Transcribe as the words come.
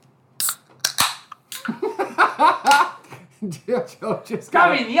Joe just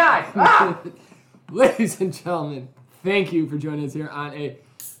got me in the eye. Ah! Ladies and gentlemen, thank you for joining us here on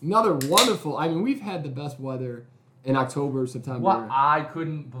another wonderful. I mean, we've had the best weather in October, September. Well, I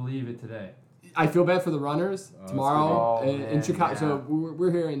couldn't believe it today. I feel bad for the runners tomorrow in Chicago. Yeah. So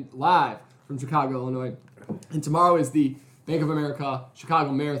we're here live from Chicago, Illinois, and tomorrow is the Bank of America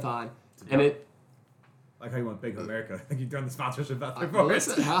Chicago Marathon, and it. Like how you want Bank of America. I think you've done the sponsorship out there for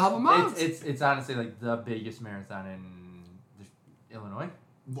Listen, how about It's honestly like the biggest marathon in Illinois.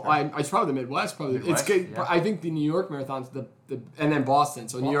 it's probably the Midwest. It's Midwest, good. yeah. I think the New York Marathon's the and then Boston.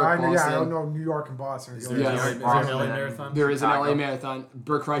 So New York, Boston. Yeah, I don't know New York and Boston. Is there Yes. an LA marathon? There is an Chicago. LA Marathon.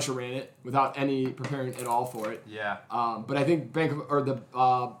 Bert Kreischer ran it without any preparing at all for it. Yeah. But I think the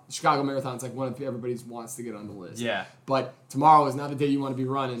Chicago Marathon's like one of everybody's wants to get on the list. Yeah. But tomorrow is not the day you want to be It's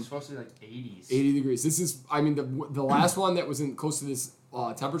running. supposed to be like 80s. 80 degrees. This is, I mean, the last one that was in close to this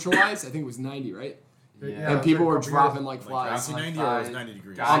temperature-wise, I think it was 90, right? Yeah. And people were Couple dropping like Like flies. dropping 90 or it was 90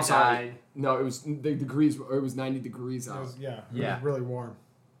 degrees? Guy I'm sorry. died. No, it was the degrees. It was 90 degrees It out. was, it Yeah. was really warm.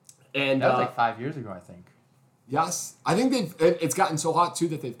 And That was like 5 years ago, I think. yes, I think it's gotten so hot too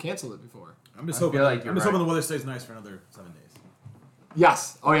that they've canceled it before. I'm just I hoping. feel like you're I'm just right. hoping the weather stays nice for another 7 days,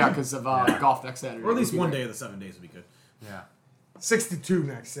 Yes. Oh yeah, because of golf next Saturday. or at least It'll be one great. day of the 7 days would be good. Yeah. 62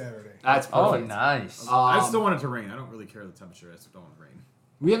 next Saturday. That's Oh, perfect. nice. I still want it to rain. I don't really care the temperature. I just don't want it to rain.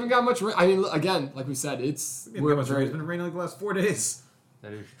 We haven't got much rain. I mean, again, like we said, it's We haven't got much rain. It's been raining like the last 4 days.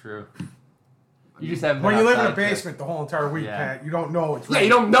 That is true. You just haven't When been you live in a outside yet. basement the whole entire week, Yeah. Pat, you don't know it's yeah. raining.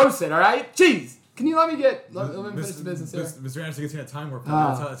 You don't notice it, all right? Jeez, can you let me finish the business here? Mr. Anderson gets me a time warp.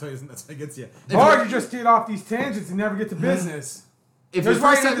 Ah. That's how he gets you. Or you just get off these tangents and never get to business. If That's your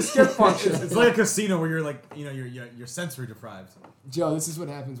why first you need time, the skip function. It's like a casino where you're like, you're sensory deprived. Joe, this is what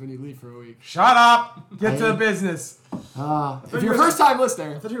happens when you leave for a week. Shut up. Get to the business. If you you're a were- first-time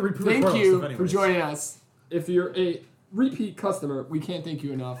listener, I thought you were thank recording you stuff for anyways. joining us. If you're a repeat customer, we can't thank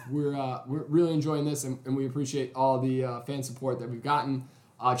you enough. We're really enjoying this, and we appreciate all the fan support that we've gotten.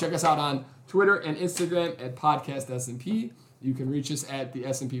 Check us out on Twitter and Instagram at Podcast SMP. You can reach us at the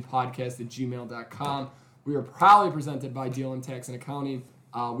SMPpodcast@gmail.com. We are proudly presented by DLM Tax and Accounting.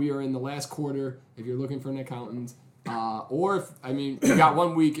 We are in the last quarter. If you're looking for an accountant, or you got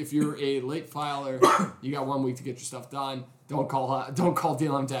 1 week. If you're a late filer, you got 1 week to get your stuff done. Don't call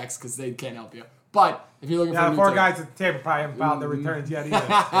DLM Tax because they can't help you. But if you're looking for Yeah, a the new four tax- guys at the table probably haven't filed their returns yet either.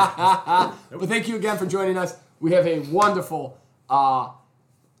 But thank you again for joining us. We have a wonderful,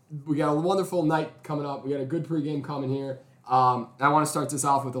 night coming up. We got a good pregame coming here. I want to start this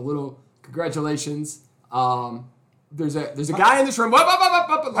off with a little congratulations. There's a guy in this room. Whoop, whoop, whoop,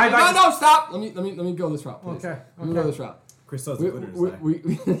 whoop, whoop. No, stop. Let me go this route, please. Okay, Let me go this route. Chris still has the glitter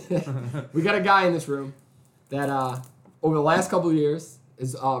today. We got a guy in this room that over the last couple of years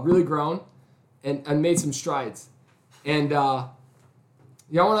is really grown and made some strides. And I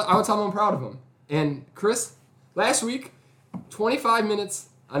want to tell him I'm proud of him. And Chris, last week, 25 minutes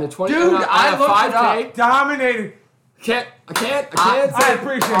on a 20 Dude, on a I looked it 5K. up. Dominated. I can't I say.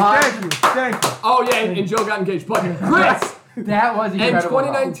 appreciate it. Thank you. Oh yeah, and Joe got engaged. But Chris, That was in incredible.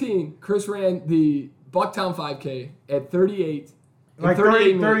 2019, Chris ran the Bucktown 5K at 38. in Like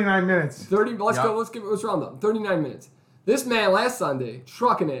 38 minutes. 39 minutes. 30. Let's Yep. go. Let's round up. 39 minutes. This man last Sunday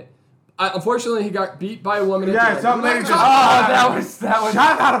trucking it. Unfortunately, he got beat by a woman. at Yeah, the end. some lady just- Oh, that was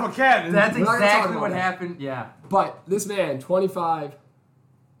Shot out of a cannon. That's We're not gonna talk exactly about what that. happened. Yeah. But this man, 25.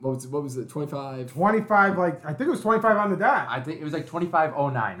 What was it? 25. 25, I think it was 25 on the dot. I think it was like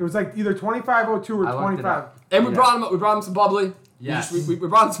 25:09. It was like either 25:02 or I looked it 25. up. And we Yeah. brought him. We brought him some bubbly. Yes. We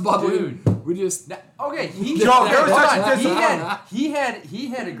brought him some bubbly. Dude. We just. Okay, he Joe, there was hold such a on. disappointment. He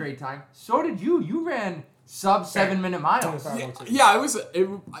had a great time. So did you. You ran sub 7-minute miles. 25:02. Yeah, it was.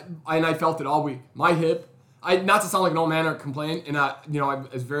 And I felt it all week. My hip. Not to sound like an old man or complain, and I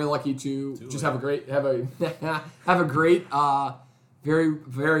was very lucky to just have a great very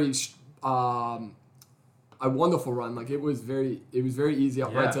very a wonderful run. Like it was very easy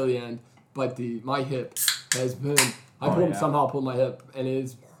up right Yeah. till the end. But my hip has been. Yeah. Somehow pulled my hip, and it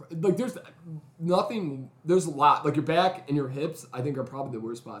is like there's nothing. There's a lot like your back and your hips. I think are probably the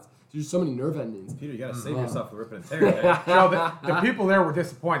worst spots. There's so many nerve endings. Peter, you gotta save yourself from ripping and tearing. There. Joe, the people there were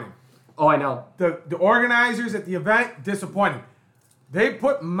disappointed. Oh, I know. The organizers at the event, disappointed. They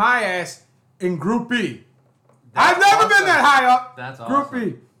put my ass in Group B. I've never awesome. been that high up. That's Group awesome.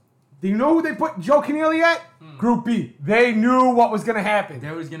 B. Do you know who they put Joe Keneally at? Group B. They knew what was going to happen.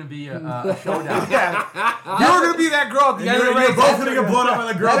 There was gonna be a showdown. Yeah. You were going to be that girl at the end of the race. You're both gonna get blown up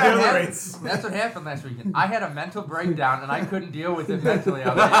by the girl at the other race. That's what happened last weekend. I had a mental breakdown and I couldn't deal with it mentally. I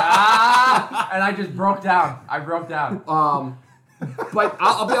was like, ah! And I just broke down. I broke down. But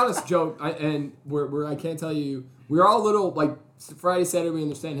I'll be honest, Joe, I can't tell you. We're all a little like Friday, Saturday. We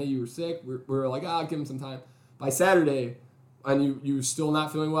understand. Hey, you were sick. We're like, I'll give him some time. By Saturday, and you were still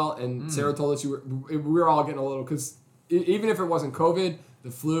not feeling well, and Sarah told us we were all getting a little because even if it wasn't COVID, the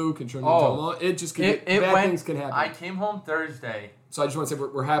flu can turn into pneumonia. It just can bad things can happen. I came home Thursday. So I just want to say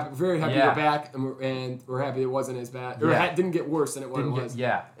we're happy, we're very happy you're back, and we're happy it wasn't as bad, or didn't get worse than it was.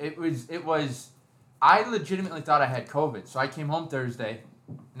 Yeah, it was. I legitimately thought I had COVID, so I came home Thursday,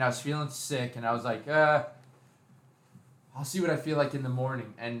 and I was feeling sick, and I was like, I'll see what I feel like in the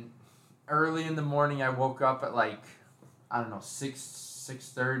morning. And early in the morning, I woke up at like, I don't know,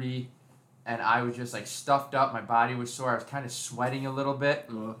 6:30, and I was just like stuffed up. My body was sore. I was kind of sweating a little bit,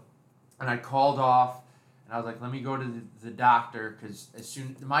 and I called off. And I was like, let me go to the doctor because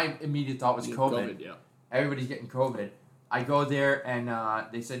my immediate thought was COVID. Yeah. Everybody's getting COVID. I go there and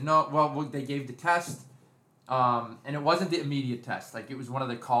they said no. Well, they gave the test, and it wasn't the immediate test. Like it was one of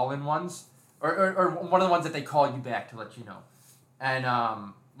the call-in ones, or one of the ones that they call you back to let you know.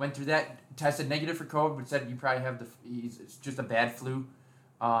 And went through that, tested negative for COVID, but said you probably have it's just a bad flu,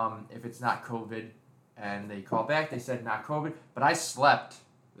 if it's not COVID. And they called back. They said not COVID, but I slept.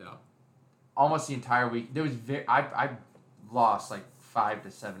 Yeah. Almost the entire week. There was I lost like 5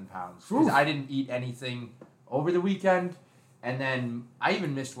 to 7 pounds because I didn't eat anything over the weekend, and then I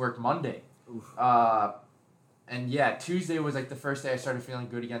even missed work Monday. And yeah, Tuesday was like the first day I started feeling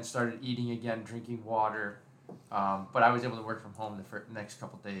good again. Started eating again, drinking water. But I was able to work from home the next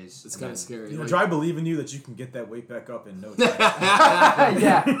couple days. It's kind of scary. Joe, I believe in you that you can get that weight back up in no time.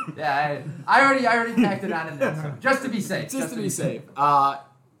 yeah. I already packed it on in there, so just to be safe. Just to be safe.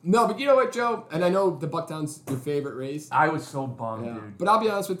 No, but you know what, Joe? And I know the Bucktown's your favorite race. I was so bummed, dude. But I'll be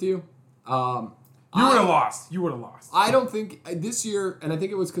honest with you. You would have lost. You would have lost. I don't think this year, and I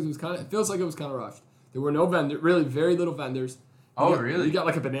think it was because it feels like it was kind of rushed. There were no vendors, really very little vendors. Really? You got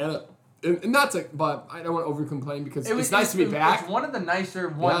like a banana. And that's it, but I don't want to over complain because it's nice to be back. It's one of the nicer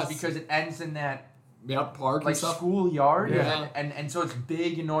ones because it ends in that park like and stuff. schoolyard. Yeah. And so it's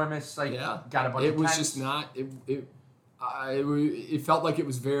big, enormous, got a bunch of It was tents. just not it felt like it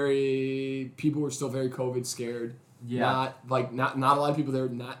was people were still very COVID scared. Yeah. Not a lot of people there,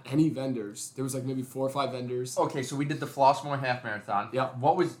 not any vendors. There was like maybe 4 or 5 vendors. Okay, so we did the Flossmoor Half Marathon. Yep.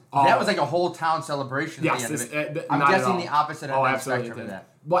 What was that was like a whole town celebration at the end of it. I'm guessing the opposite end of the spectrum of that.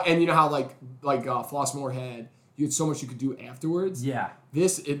 But and you know how like Flossmoor you had so much you could do afterwards. Yeah.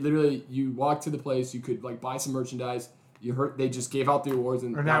 It literally you walked to the place, you could like buy some merchandise. They just gave out the awards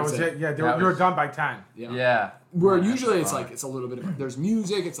and that was it. Yeah, you were done by 10. Yeah. Where usually it's like it's a little bit of there's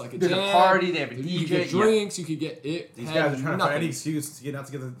music, it's like a there's jam, a party, they have a DJ, you could get drinks, you could get it. These guys are trying to find any nothing. excuse to get out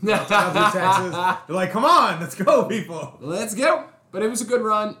to get the taxes. They're like, come on, let's go, people. Let's go. But it was a good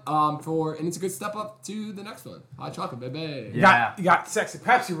run and it's a good step up to the next one. Hot chocolate, baby. Yeah. You got Sexy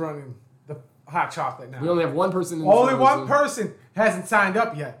Pepsi running the hot chocolate now. We only have one person in the Only one person hasn't signed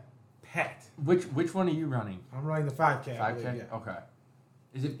up yet. Pat. Which one are you running? I'm running the 5K. 5K? Yeah. Okay.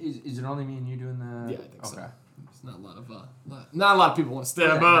 Is it only me and you doing the? Yeah, I think so. Okay. There's not a lot of people want to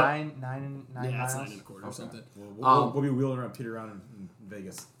step up. Nine Yeah, miles? it's 9 and a quarter or something. We'll be wheeling around Peter around in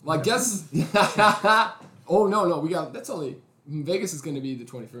Vegas. Well, I guess. Oh no, we got that's only Vegas is going to be the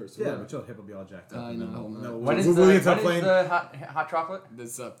 21st. Yeah, but your hip will be all jacked up. I know. No, When is we'll the get to plane. hot chocolate?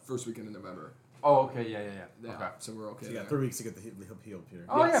 This first weekend in November. Oh, okay, yeah. Yeah, Okay. so we're okay. So you got there. 3 weeks to get the hip healed, Peter.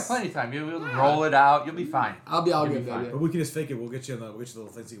 Oh Yes. yeah, plenty of time. You'll roll it out. You'll be fine. I'll You'll good, be fine. baby. But we can just fake it. We'll get you the little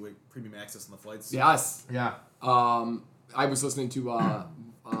fancy premium access on the flights. Yes. Yeah. I was listening to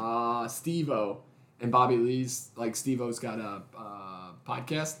Steve-O and Bobby Lee's. Like Steve-O's got a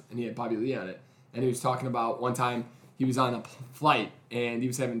podcast, and he had Bobby Lee on it, and he was talking about one time he was on a flight and he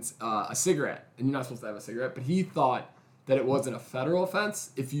was having a cigarette, and you're not supposed to have a cigarette, but he thought that it wasn't a federal offense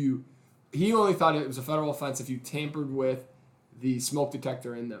if you. He only thought it was a federal offense if you tampered with the smoke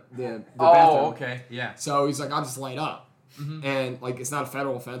detector in the bathroom. Oh, okay, yeah. So he's like, I'll just light up. And like, it's not a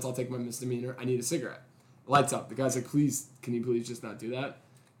federal offense. I'll take my misdemeanor. I need a cigarette. Lights up. The guy's like, please, can you please just not do that?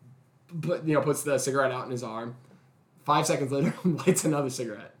 But, puts the cigarette out in his arm. 5 seconds later, lights another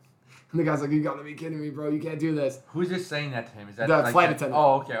cigarette. And the guy's like, you gotta be kidding me, bro. You can't do this. Who's just saying that to him? Is that The like flight that- attendant.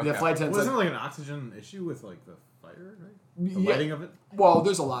 Oh, okay. The flight attendant. Wasn't there like an oxygen issue with like the fire, right? The Yeah. lighting of it? Well,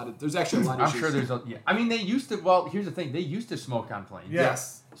 there's actually a lot of I'm issues. sure there's a yeah. I mean, they used to. Well, here's the thing. They used to smoke on planes. Yeah.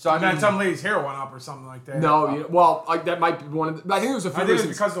 Yes. So I And then mean, some lady's hair went up or something like that. No, like that might be one of the. I think it was a few I think it's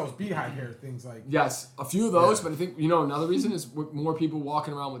reasons. because of those beehive hair things. Like Yes, a few of those, Yeah. but I think another reason is more people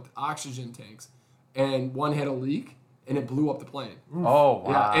walking around with oxygen tanks, and one had a leak and it blew up the plane. oh wow.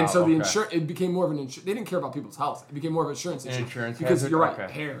 Yeah, and so okay. it became more of an insurance. They didn't care about people's health. It became more of an insurance issue. Insurance because hazard? you're right,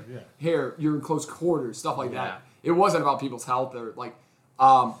 Okay. hair, you're in close quarters, stuff like that. it wasn't about people's health or like.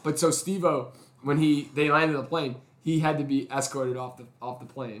 But so Steve-O, when they landed the plane, he had to be escorted off the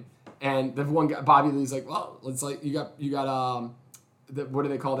plane, and the one guy, Bobby Lee's like, well, it's like you got what do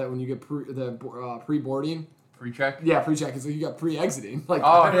they call that when you get pre-boarding? Pre-check? Yeah, pre-check. It's like you got pre-exiting. Like,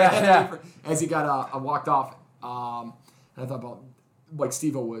 Oh, yeah. As he got walked off. And I thought about, like,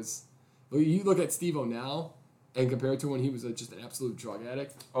 Steve-O was... You look at Steve-O now, and compare it to when he was just an absolute drug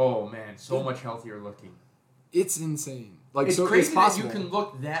addict. Oh, man. So much healthier looking. It's insane. Like, It's so crazy it's possible. that you can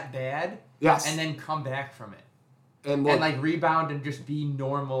look that bad Yes. and then come back from it. And, look, And, like, rebound and just be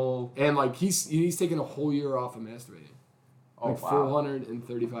normal. and like he's taken a whole year off of masturbating. Oh, Like, wow.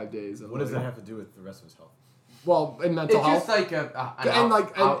 435 days. Of What does like, that have to do with the rest of his health? Well, and mental It's health. just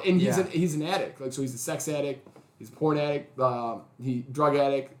like He's an addict. Like, so he's a sex addict. He's a porn addict. He drug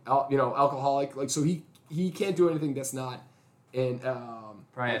addict. Alcoholic. Like, so he can't do anything that's not in.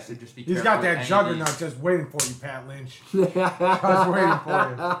 Probably has to just be He's careful got with that any of juggernaut these. just waiting for you, Pat Lynch. Just waiting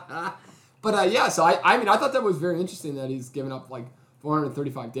for But yeah, so I mean, I thought that was very interesting that he's given up like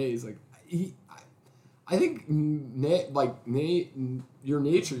 435 days. Like I think your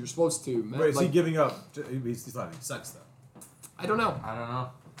nature, you're supposed to. Wait, is like, he giving up? He's not having sex though. I don't know. I don't know.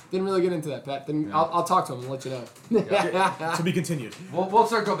 Didn't really get into that, Pat. Then Yeah. I'll talk to him and let you know. To be continued. We'll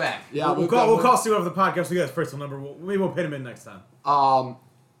circle back. Yeah, we'll call Stu over the podcast. We got his personal number. Maybe we'll pin him in next time.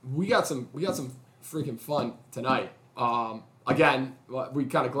 We got some freaking fun tonight. Again, we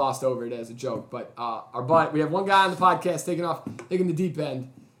kind of glossed over it as a joke, but we have one guy on the podcast taking the deep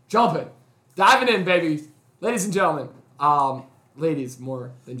end, jumping, diving in, baby, ladies and gentlemen. Ladies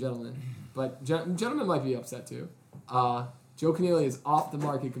more than gentlemen, but gentlemen might be upset too. Joe Keneally is off the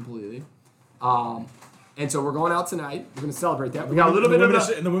market completely. And so we're going out tonight. We're going to celebrate that. We got a little bit of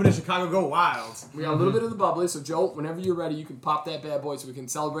and the women of Chicago go wild. we got a little bit of the bubbly. So Joe, whenever you're ready, you can pop that bad boy so we can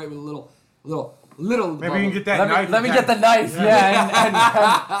celebrate with a little. Maybe you can get that knife. Let me get the knife,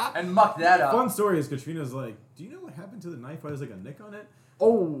 and muck that up. Fun story is Katrina's like, do you know what happened to the knife? Why there's like a nick on it?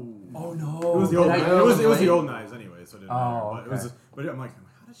 Oh no! It was the old. It was the old knives anyway, so it didn't matter. Oh, But, it was, but I'm like,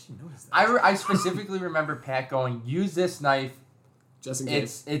 how did she notice that? I specifically remember Pat going, "Use this knife. just in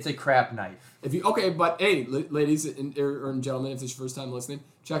case. It's a crap knife." If you but hey, ladies and gentlemen, if this is your first time listening,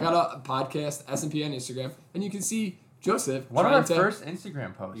 check out a podcast S&P on Instagram, and you can see Joseph. One of our trying to- first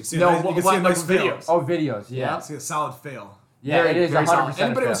Instagram posts. You can see a nice fail. videos. Oh, videos. Yeah. Yeah. See a solid fail. Yeah, it is very 100%. solid. But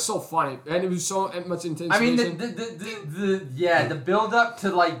it fair. was so funny, and it was so much intense. I mean, the build up to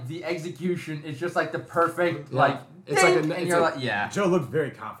like the execution is just like the perfect Yeah. like. It's ding, like a- and it's you're like- like, yeah. Joe looked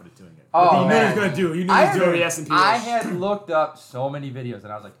very confident doing it. Oh, Like, he knew what he man. was gonna do. He knew I he was doing very it. S&P. I had looked up so many videos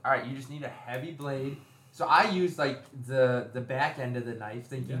and I was like, all right, you just need a heavy blade. So I used like the back end of the knife,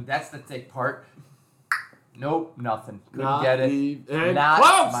 thinking that's the thick part. Nope, nothing. Couldn't get it. Not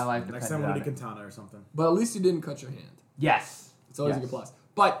close. my life Next depended time we'll on need a it. katana or something. But at least you didn't cut your hand. Yes. It's always Yes. a good plus.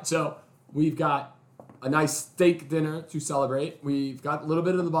 But so we've got a nice steak dinner to celebrate. We've got a little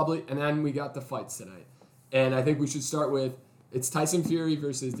bit of the bubbly, and then we got the fights tonight. And I think we should start with it's Tyson Fury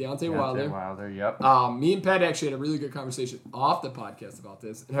versus Deontay Wilder. Wilder, yep. Me and Pat actually had a really good conversation off the podcast about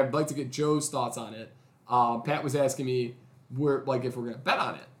this, and I'd like to get Joe's thoughts on it. Pat was asking me if we're gonna bet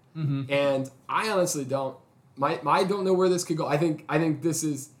on it, and I honestly don't. I don't know where this could go. I think this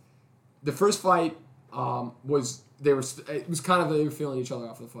is the first fight. It was kind of they were feeling each other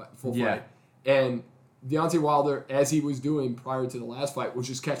off the full Yeah. fight, and Deontay Wilder, as he was doing prior to the last fight, was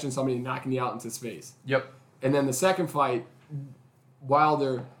just catching somebody and knocking you out into space. Yep. And then the second fight,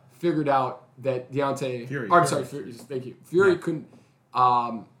 Wilder figured out that Deontay. Fury. I'm sorry, Fury. Thank you. Fury couldn't.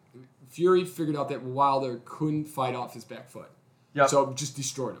 Fury figured out that Wilder couldn't fight off his back foot. Yep. So just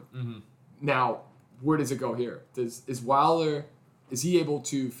destroyed him. Mm-hmm. Now, where does it go here? Is Wilder? Is he able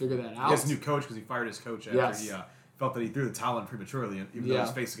to figure that out? He has a new coach because he fired his coach after Yes. he felt that he threw the towel in prematurely, even though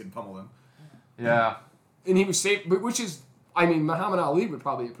his face was getting pummeled in. Yeah. And he was safe, which is, I mean, Muhammad Ali would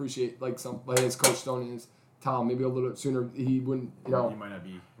probably appreciate his coach throwing his towel maybe a little bit sooner. He wouldn't, He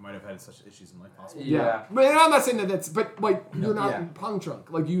might have had such issues in life possible. Yeah. But I'm not saying that's, but like you're not Yeah. in punk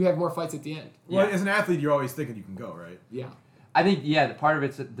drunk. Like you have more fights at the end. Well, Yeah. as an athlete, you're always thinking you can go, right? Yeah. I think the part of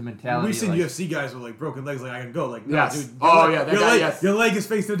it's the mentality. We've seen like, UFC guys with like broken legs, like I can go, like no, Yes. dude. Oh, yeah, that your guy, leg, yes. your leg is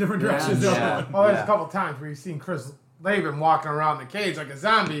facing a different direction. Yeah. Yeah. Oh, there's Yeah. a couple times where you've seen Chris Laban walking around the cage like a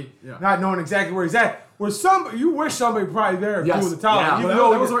zombie, Yeah. not knowing exactly where he's at. you wish somebody probably there Yes. threw the towel. Yeah. You Well,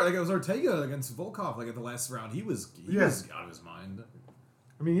 know that was Ortega against Volkov, like at the last round. He was out of his mind.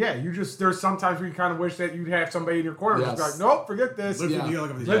 I mean, yeah, there's sometimes where you kind of wish that you'd have somebody in your corner Yes. just like, nope, forget this. Look, Yeah. you gotta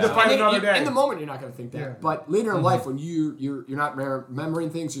look at these Live guys. the fight And another in day. the moment, you're not going to think that. Yeah. But later in life, when you're not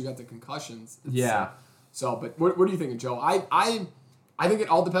remembering things, you got the concussions. It's, Yeah. So, but what do you think, Joe? I think it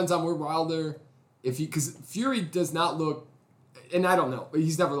all depends on where Wilder because Fury does not look, and I don't know,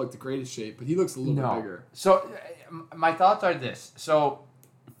 he's never looked the greatest shape, but he looks a little bit bigger. So my thoughts are this. So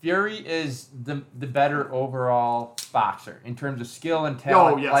Fury is the better overall boxer in terms of skill and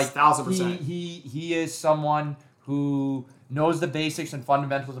talent. Oh, yes, like 1000%. He is someone who knows the basics and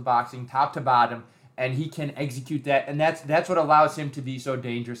fundamentals of boxing, top to bottom, and he can execute that. And that's what allows him to be so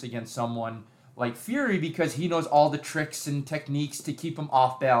dangerous against someone like Fury, because he knows all the tricks and techniques to keep him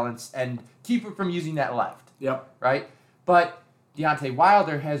off balance and keep him from using that left. Yep. Right? But Deontay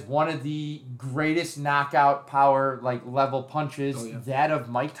Wilder has one of the greatest knockout power level punches, that of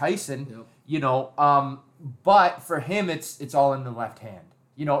Mike Tyson. Yep. You know, but for him it's all in the left hand.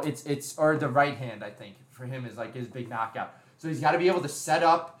 You know, it's or the right hand, I think. For him is like his big knockout. So he's got to be able to set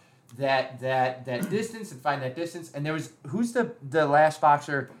up that distance and find that distance. And there was who's the last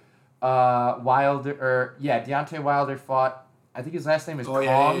boxer Deontay Wilder fought. I think his last name is Kong.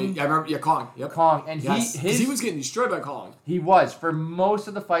 Yeah, I remember. Yeah, Kong. Yep. Kong, and Yes, he was getting destroyed by Kong. he was for most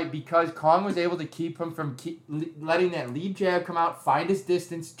of the fight because Kong was able to keep him from letting that lead jab come out, find his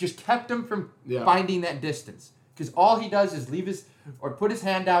distance, just kept him from finding that distance. Because all he does is leave his or put his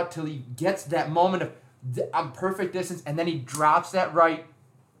hand out till he gets that moment of perfect distance, and then he drops that right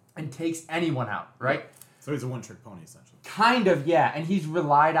and takes anyone out. Right. So he's a one-trick pony, essentially. Kind of, yeah, and he's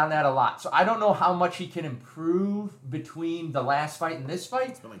relied on that a lot. So I don't know how much he can improve between the last fight and this fight.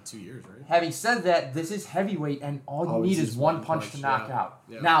 It's been like 2 years, right? Having said that, this is heavyweight, and all you need is one punch to knock out.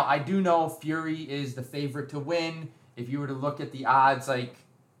 Yeah. Now, I do know Fury is the favorite to win. If you were to look at the odds,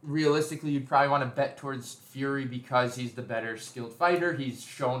 realistically, you'd probably want to bet towards Fury because he's the better skilled fighter. He's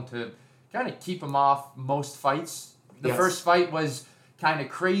shown to kind of keep him off most fights. The first fight was kind of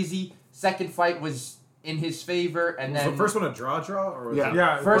crazy. Second fight was in his favor, and Was then the first one a draw, or was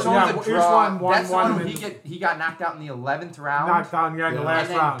it? first one was a Here's draw. one, That's the one and where he got knocked out in the 11th round. knocked down in the and last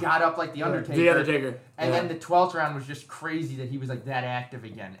then round. got up like the Undertaker. The Undertaker. And then the 12th round was just crazy that he was that active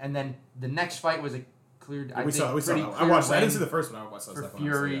again. And then the next fight was a cleared. We saw. I watched that. I didn't see the first one. I watched that for second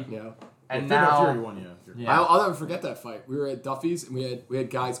Fury. one. Yeah. And Fury now won. Yeah. I'll never forget that fight. We were at Duffy's and we had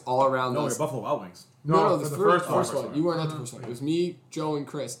guys all around No, us. Buffalo Wild Wings. No, for the the first first one. one. You weren't at the first one. It was me, Joe, and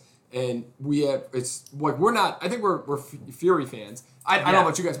Chris. And we have we're not. I think we're Fury fans. I don't know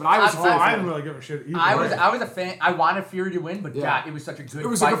about you guys, but I was a Fury I fan. didn't really give a shit either. I was a fan. I wanted Fury to win, but God, it was such a good. It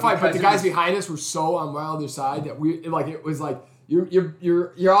was a good fight, but the because guys behind us were so on Wilder's side that it was like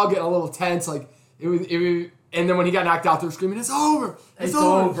you're all getting a little tense. Like it was, and then when he got knocked out, they're screaming, "It's over! It's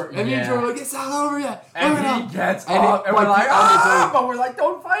over!" And me and Joe were like, "It's not over yet." And he gets up, and we're like, but we're like,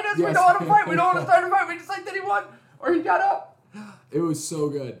 "Don't fight us! We Yes. don't want to fight! We don't want to start a fight! We just like that he won or he got up." It was so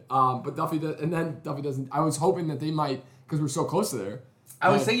good. But Duffy Duffy doesn't. I was hoping that they might, because we're so close to there. I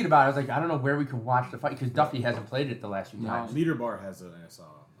was thinking about it. I was like, I don't know where we could watch the fight because Duffy hasn't played it the last few times. Leader Bar has it. I saw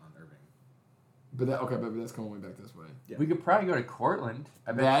on Irving. But that's coming way back this way. Yeah. We could probably go to Cortland.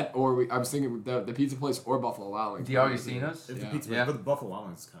 I bet. That or I was thinking the pizza place or Buffalo Wild Wings. The Augustino's. If Yeah. the pizza, Yeah. but the Buffalo Wild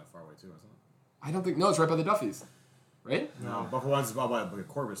Wings is kind of far away too, isn't it? I don't think it's right by the Duffy's, right? No, Buffalo Wild Wings is about by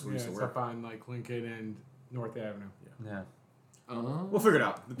Corbis where we Yeah, used to it's work. up on Lincoln and North Avenue. Yeah. We'll figure it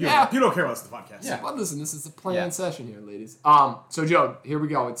out. People, Yeah. people don't care about this, the podcast. Yeah. Well, listen, this is a planned Yeah. session here, ladies. So Joe, here we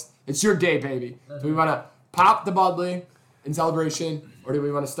go. It's your day, baby. Do we want to pop the bubbly in celebration, or do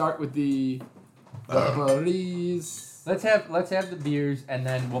we want to start with the buddies? Let's have the beers and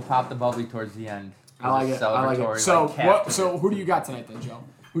then we'll pop the bubbly towards the end. I like it. I like it. So So who do you got tonight, then, Joe?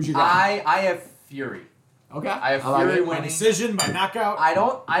 Who's your guy? I have Fury. Okay. I have like Fury it. By winning. decision, by knockout. I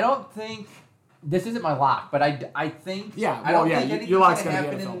don't think this isn't my lock, but I think Yeah, I don't well, yeah, think your anything's lock's gonna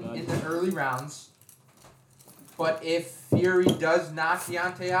gonna be happen NFL, in the early rounds. But if Fury does knock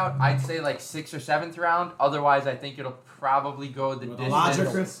Deontay out, I'd say 6th or 7th round. Otherwise, I think it'll probably go the With the distance. logic,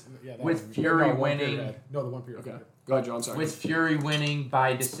 Chris. Yeah, that With one. Fury No, one winning. period. No, the one period. Okay. Go ahead, Joe. I'm sorry. With Fury winning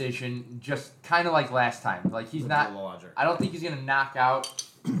by decision, just kind of like last time. He's With not. the logic. I don't think he's gonna knock out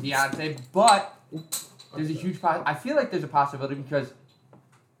Deontay, but there's a huge. I feel like there's a possibility because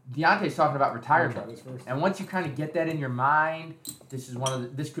Deontay's talking about Try retirement, this first. and once you kind of get that in your mind,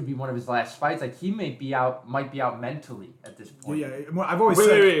 this could be one of his last fights. He might be out mentally at this point. Yeah, I've always wait,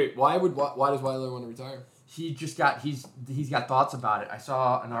 said. wait. Why does Wilder want to retire? He just he's got thoughts about it. I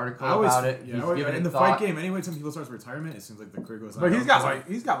saw an article I always, about it. yeah, He's in given the it thought. fight game, anyway, time people starts retirement, it seems like the career goes on. But he's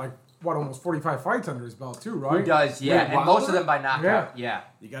got almost 45 fights under his belt too, right? He does, yeah, Wait, and most of Wilder? them by knockout. Yeah.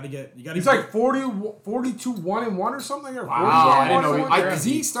 You gotta get. He's like 42 1-1 or something. Or Wow, 40, I didn't know. 1-1. Because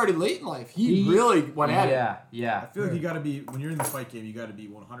he started late in life. He really went at it. I Yeah. feel like you gotta be when you're in the fight game. You gotta be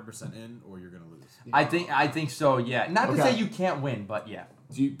 100% in, or you're gonna lose. I think so. Yeah. Not to Okay. say you can't win, but yeah.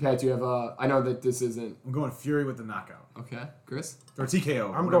 Pat, do you have I know that this isn't. I'm going Fury with the knockout. Okay, Chris. Or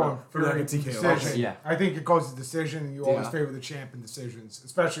TKO. I'm whatever. going for like a Fury TKO. decision. Okay, yeah. I think it goes to decision, and you always Yeah. favor the champ in decisions,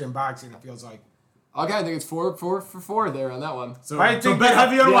 especially in boxing. It feels like. Okay, I think it's 4 for 4 there on that one. So, I so think bet they-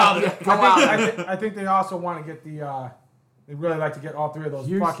 heavy on Yeah, Wilder. yeah, come on. I think they also want to get the. They really like to get all three of those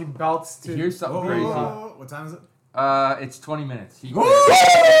Here's- fucking belts. To Here's something Whoa, crazy. whoa, whoa. What time is it? It's 20 minutes. Woo!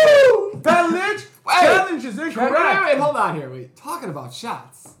 Pat Lynch challenge is incorrect. Wait, hold on here. Wait, talking about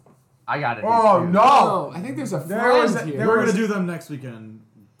shots. I got it. Oh here, too. no! Oh, I think there's a There friend was a- here. there We're was- gonna do them next weekend,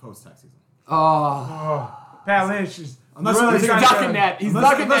 post-tax season. Oh, Oh, Pat Lynch is Unless really he's trying ducking to- that. He's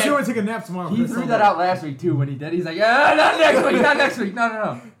Unless ducking you want that. to take a nap tomorrow. He threw that out last week too when he did. He's like, not next week, not next week.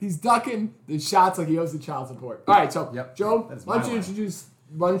 No. He's ducking the shots like he owes the child support. All right, so Yep. Joe, That is why don't my you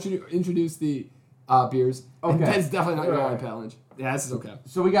line. introduce the beers? And Okay. Ted's definitely not going to challenge. Yeah, this is okay.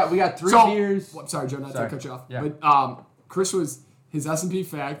 So we got 3 So- beers. Well, sorry, Joe, not Sorry. to cut you off. Yeah. But Chris was his S&P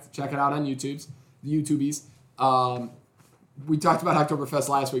fact. Check it out on the YouTubies. We talked about Oktoberfest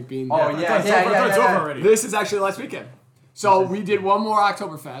last week being. Oh, I yeah, thought it's over- I thought it's over already. This is actually last weekend. So we did one more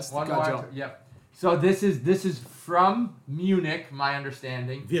Oktoberfest. One Got more. Joe. Yep. So this is from Munich, my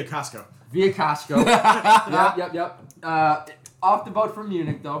understanding, Via Costco. via Costco. Yep. Off the boat from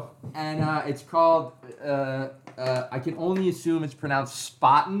Munich though, and it's called. I can only assume it's pronounced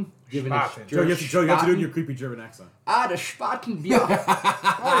Spaten. Given its Spaten. Joe, you have to do it in Spaten. your creepy German accent. The Spatenbier.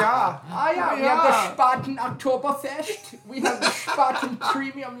 Oh yeah. Yeah, we have the Spaten Oktoberfest. We have the Spaten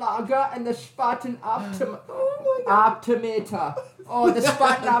Premium Lager and the Spaten Optimator. Oh, the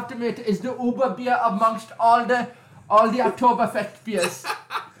Spaten Optimator is the Uber beer amongst all the Oktoberfest beers.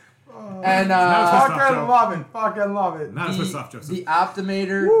 And Now it's Fucking love it. Fucking love it. Not a twist off, Joseph. the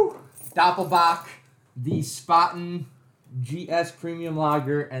Optimator, Doppelbock, the Spaten GS Premium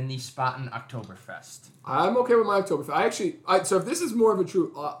Lager, and the Spaten Oktoberfest. I'm okay with my Oktoberfest. So if this is more of a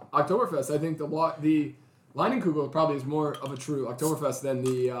true Oktoberfest, I think the Leinenkugel probably is more of a true Oktoberfest than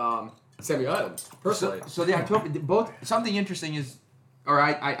the Sammy Adams, personally. So the October both something interesting is, or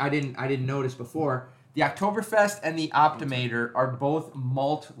I didn't notice before. The Oktoberfest and the Optimator are both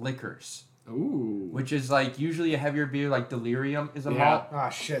malt liquors, Ooh. which is like usually a heavier beer like Delirium is a Yeah. malt. Ah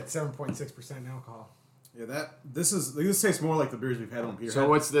shit, 7.6% alcohol. Yeah, this tastes more like the beers we've had on Peter. So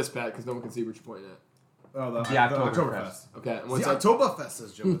what's this, Pat? Because no one can see what you're pointing at. Oh, the Oktoberfest. Oktoberfest. Okay. And The what's that? Oktoberfest,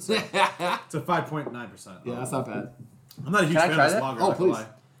 as Joe would say. Yeah, It's a 5.9%. that's not bad. I'm not a huge Can I fan try of this that? lager. Oh, not gonna please. lie.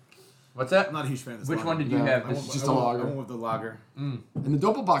 What's that? I'm not a huge fan of this Which lager. one did you No, have? I This won't- is just I a went- lager. I went with the lager. And the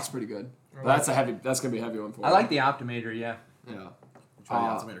Doppelbock's pretty good. But that's that's gonna be a heavy one for I you. like the Optimator. Yeah. Yeah. Try Uh, the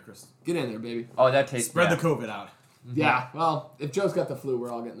Altimeter, Chris. Get in there, baby. Oh, that tastes. Spread yeah. the COVID out. Yeah. Well, if Joe's got the flu, we're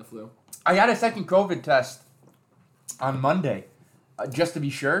all getting the flu. I got a second COVID test on Monday, just to be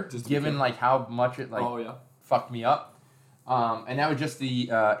sure. Just to be given sure. like how much it like Oh yeah. fucked me up. And that was just the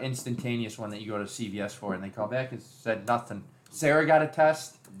instantaneous one that you go to CVS for, and they call back and said nothing. Sarah got a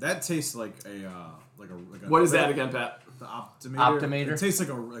test. That tastes like a What is that again, Pat? The Optimator. Optimator? It tastes like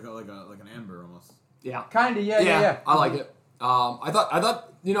an amber almost. Yeah. Kinda, yeah. I like it. I thought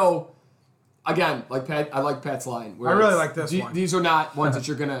again, like Pat. I like Pat's line. where I really it's- like this one. These are not ones that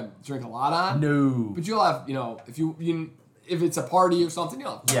you're gonna drink a lot on. No. But you'll have, if it's a party or something,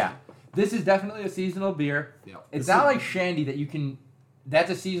 Yeah. This is definitely a seasonal beer. Yeah. It's This not is- like Shandy that you can.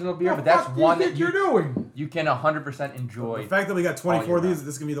 That's a seasonal beer, What but the that's fuck do you one think that you're doing? you can 100% enjoy. The fact that we got 24 of year these, round.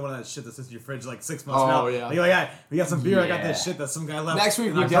 this is gonna be the one of that shit that sits in your fridge like 6 months Oh, now. yeah. Like, you're like, "Yeah, we got some beer. I got Yeah. this shit that some guy left." Next week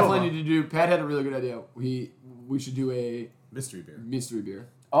in we October." definitely need to do. Pat had a really good idea. We should do a mystery beer. mystery beer.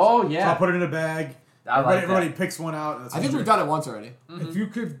 Oh So yeah. I'll put it in a bag. I like that. Everybody picks one out. And that's I think what we've you done it once already. If you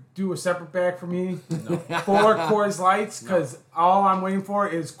could do a separate bag for me, 4 Coors Lights, because all I'm waiting for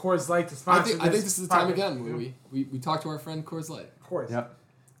is Coors Light to I sponsor think this is the time again where we talk to our friend Coors Light. Of course. Yep.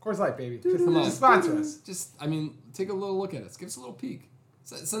 Coors Light, baby. Come on. Just sponsor us. Just take a little look at us. Give us a little peek.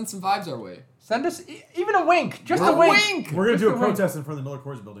 Send some vibes our way. Send us even a wink. Just A a wink. wink! We're gonna do a Just a wink. protest in front of the Miller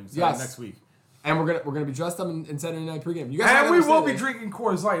Coors building Yes. next week. And we're gonna be dressed up in Saturday night pregame. You guys And are we gonna will stay be there. drinking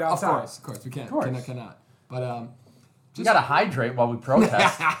Coors Light Of outside. course, we can. course. Cannot. But You gotta hydrate while we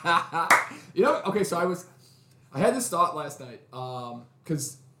protest. Okay, so I had this thought last night,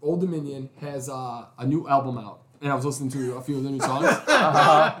 because Old Dominion has a new album out, and I was listening to a few of the new songs.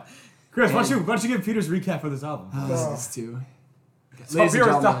 Chris, why don't you give Peter's recap for this album? This is too. So Ladies we and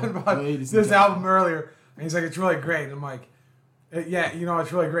were talking gentlemen, about ladies and this gentlemen. album earlier, and he's like, "It's really great." And I'm like, "Yeah,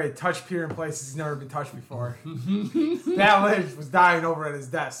 it's really great. Touch Peter in places he's never been touched before." Pat Lynch was dying over at his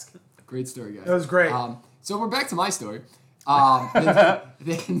desk. Great story, guys. It was great. So we're back to my story. So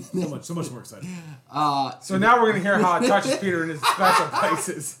much more exciting. So now we're gonna hear how it touches Peter in his special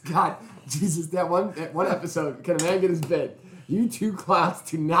places. God, Jesus, that one episode. Can a man get his bit? You two clowns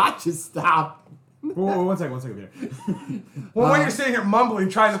do not just stop Whoa, one second, Peter. Well, when you're sitting here mumbling,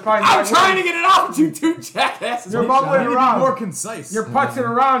 trying to find. I'm trying to get it off, you two jackasses. You're You mumbling need to be around. more concise. You're putzing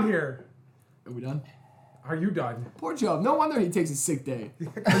around here. Are we done? Are you done? Poor Joe. No wonder he takes a sick day. the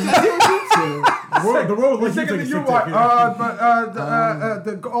world would like Sick you of to you take what? a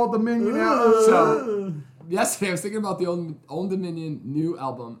The Old Dominion. So yesterday I was thinking about the Old Dominion new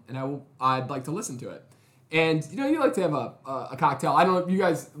album, and I'd like to listen to it. And you like to have a cocktail. I don't know if you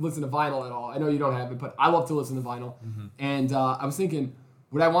guys listen to vinyl at all. I know you don't have it, but I love to listen to vinyl. And I was thinking,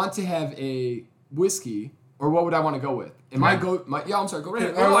 would I want to have a whiskey, or what would I want to go with? I'm sorry, go right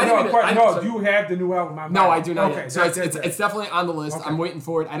ahead. Do you have the new album? No, I do not Okay, yet. So it's definitely on the list. Okay. I'm waiting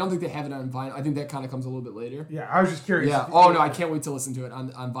for it. I don't think they have it on vinyl. I think that kind of comes a little bit later. Yeah, I was just curious. Yeah. Oh no, I can't wait to listen to it on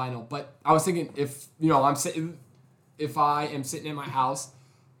vinyl. But I was thinking if if I am sitting in my house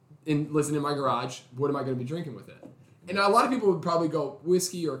and listening in my garage, what am I going to be drinking with it? And a lot of people would probably go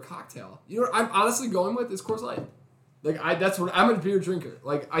whiskey or cocktail. You know what I'm honestly going with is Coors Light. Like I'm a beer drinker.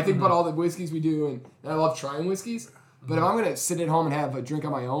 Like I think about all the whiskeys we do, and I love trying whiskeys. But if I'm gonna sit at home and have a drink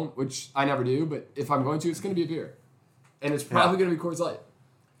on my own, which I never do, but if I'm going to, it's gonna be a beer, and it's probably gonna be Coors Light.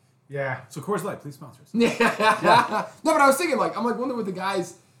 Yeah. So Coors Light, please sponsor us. Yeah. No, but I was thinking wonder what the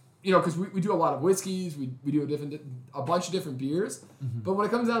guys, because we do a lot of whiskeys, we do a bunch of different beers, but when it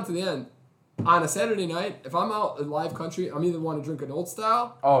comes down to the end, on a Saturday night, if I'm out in live country, I'm either want to drink an old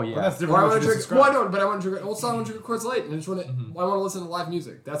style. Oh yeah. But that's Or different. I than want what to you drink. just Well, I described. don't, but I want to drink an old style. I want to drink a Coors Light, and I just want to. I want to listen to live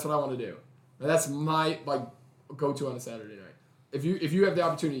music. That's what I want to do. And that's my go-to on a Saturday night. If you have the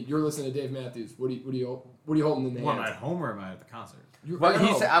opportunity, you're listening to Dave Matthews. What are you holding in the What, am I hand? at home or am I at the concert? Well, I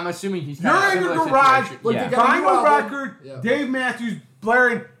don't know. I'm assuming he's You're kind of in your similar garage, situation. Look, Yeah. they got- Find new a album. record. Yeah. Dave Matthews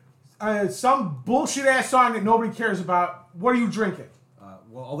blaring some bullshit ass song that nobody cares about. What are you drinking?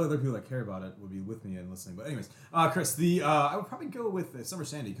 Well, all the other people that care about it would be with me and listening. But anyways, Chris, I would probably go with Summer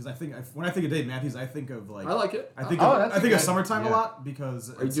Sandy because I think when I think of Dave Matthews, I think of I like it. I think Oh, of, that's I think of good. summertime a Yeah. lot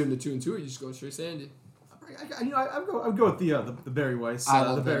because Are you doing the 2 and 2, or you just go straight Sandy? I'd go with the Barry Weiss, I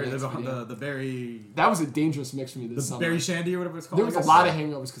love the Barry, that mix, the Barry, That was a dangerous mix for me this the summer. Barry Shandy or whatever it's called. There was I a guess. lot of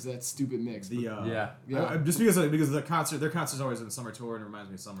hangovers because of that stupid mix. Yeah. Just because the concert, their concert's always in the summer tour and it reminds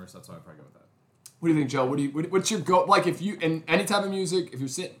me of summer, so that's why I'd probably go with that. What do you think, Joe? What's your go? Like if you in any type of music, if you're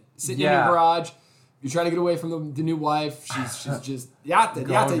sitting in Yeah. your garage, you're trying to get away from the new wife. She's just Going,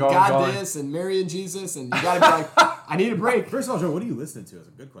 God going. this and Mary and Jesus, and you gotta be like, I need a break. First of all, Joe, what are you listening to? Is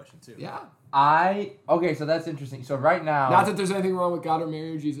a good question too. Yeah. Okay, so that's interesting. So right now, Not that there's anything wrong with God or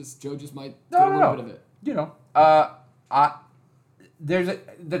Mary or Jesus. Joe just might No, get a no, little no. bit of it. there's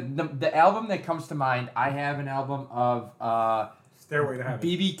the album that comes to mind. I have an album of Stairway to Heaven.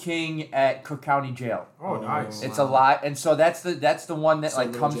 B.B. King at Cook County Jail. Oh, nice. It's a lot, and so that's the one that Some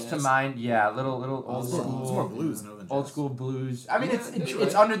little comes to jazz. mind. Yeah, little old It's more school, blues than old school blues. I mean, Yeah, it's you're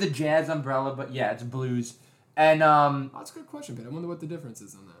right. under the jazz umbrella, but yeah, it's blues. And Oh, that's a good question, but I wonder what the difference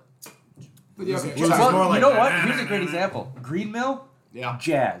is on that. But yeah, okay. Blues is sorry. more well, like you know that. what? Here's a great example: Green Mill, Yeah.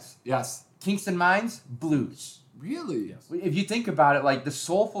 jazz; Yes. Kingston Mines, blues. Really? Yes. If you think about it, like the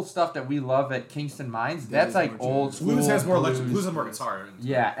soulful stuff that we love at Kingston Mines, That that's is like more old jazz. school. Blues has more electric. blues. Blues has more guitar.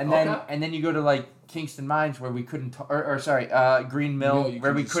 Yeah, and Okay. then you go to like Kingston Mines where we couldn't, Green Mill you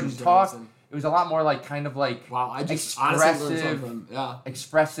where can we just couldn't use talk. those and- It was a lot more like kind of like Wow, I just honestly learned something expressive, from yeah.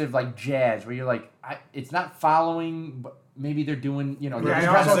 expressive like jazz where you're like, it's not following, but maybe they're doing, Yeah, they're I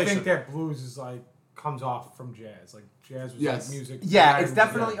also improvisation. think that blues is like comes off from jazz. Like jazz was Yes. like music. yeah, it's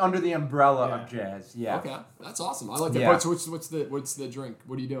definitely under the umbrella Yeah. of jazz. Yeah. Okay, that's awesome. I like that. Yeah. So what's the drink?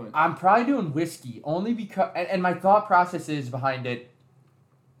 What are you doing? I'm probably doing whiskey only because, and my thought process is behind it.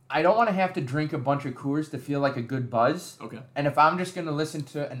 I don't want to have to drink a bunch of Coors to feel like a good buzz. Okay. And if I'm just gonna listen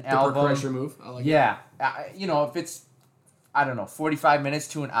to an The album, pressure move. I like. yeah, if it's, I don't know, 45 minutes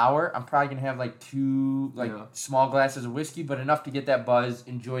to an hour, I'm probably gonna have like two Yeah. small glasses of whiskey, but enough to get that buzz,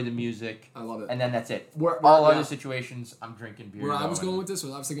 enjoy the music, I love it. and then that's it. yeah. All other situations, I'm drinking beer. Where I was though, going and- with this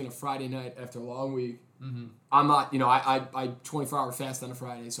was I was thinking a Friday night after a long week. Mhm. I'm not, I 24-hour fast on a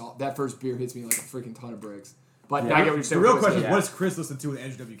Friday, so that first beer hits me like a freaking ton of bricks. But Yeah. I get what you're The saying. real with question is, Yeah. what does Chris listen to with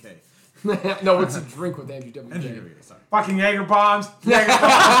Andrew WK? no, what's a drink with Andrew WK? Andrew WK, sorry. fucking Jaeger bombs. Jaeger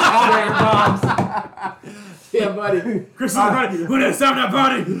bombs. Jaeger bombs. Yeah, buddy. Chris is ready. When it's time to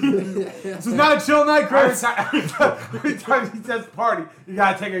party. This is not a chill night, Chris. Every time he says party, you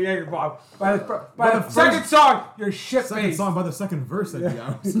gotta take a Jaeger bomb. By the the second song, you're shit Second faced. song by the second verse. That'd be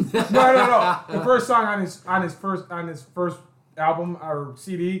ours. No. The first song on his first album or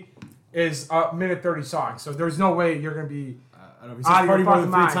CD is a minute 30 song. So there's no way you're gonna be. I don't know. If he Out says of party your more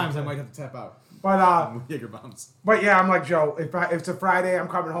than fucking 3 mind. times, I might have to tap out. But Jaeger bombs. But yeah, I'm like Joe. If it's a Friday, I'm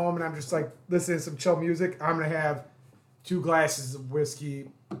coming home and I'm just like listening to some chill music. I'm gonna have 2 glasses of whiskey,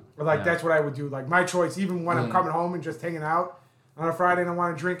 But like Yeah. that's what I would do. Like my choice, even when I'm Yeah. coming home and just hanging out on a Friday and I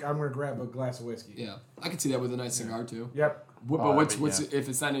want to drink, I'm gonna grab a glass of whiskey. Yeah, I could see that with a nice cigar too. Yep. What, Oh, but what's that'd be- if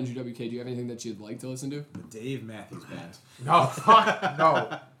it's not NGWK? Do you have anything that you'd like to listen to? The Dave Matthews Band. No, fuck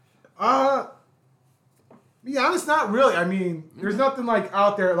no. Be honest, not really. I mean, there's nothing like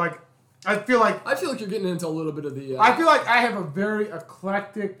out there. Like, I feel like you're getting into a little bit of the. I feel like I have a very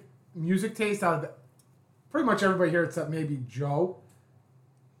eclectic music taste out of pretty much everybody here except maybe Joe.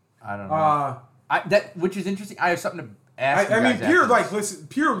 I don't know. Which is interesting. I have something to ask. I you mean, guys Pierre, after like, this. listen,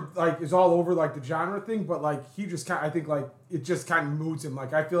 Pierre, like, is all over, like, the genre thing, but, like, he just kind of, I think, like, it just kind of moods him.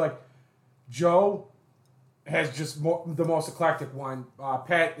 Like, I feel like Joe has just the most eclectic one.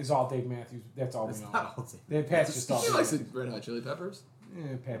 Pat is all Dave Matthews. That's all we know. Not all Dave. Pat's just all He Dave likes Matthews. the Red Hot Chili Peppers. Yeah,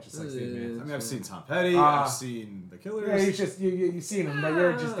 Pat just likes Dave Matthews. I mean, I've seen Tom Petty. Uh, I've seen The Killers. Yeah, he's just, you seen him, but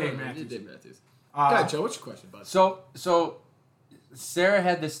you're just Dave Matthews. Dave Matthews. Uh, Joe, what's your question, bud? So Sarah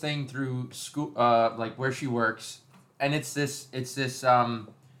had this thing through school, like where she works, and it's this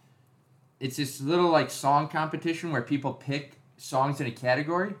little like song competition where people pick songs in a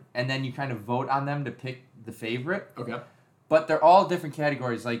category, and then you kind of vote on them to pick the favorite. Okay. But they're all different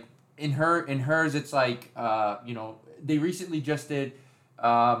categories. Like in hers, it's like they recently just did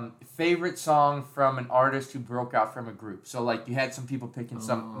favorite song from an artist who broke out from a group. So like you had some people picking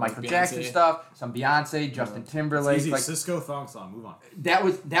some Michael Beyonce. Jackson stuff, some Beyonce, Justin Timberlake. Easy. Like Cisco thong song. Move on.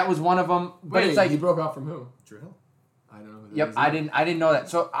 that was one of them. But Wait, it's like he broke out from who? Drew Hill. I don't know. Who that yep, is. I didn't know that.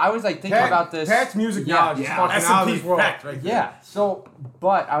 So I was like thinking about this. Pat's music Yeah, knowledge is yeah. fucking out of S&P this world. fact right there. Yeah. So,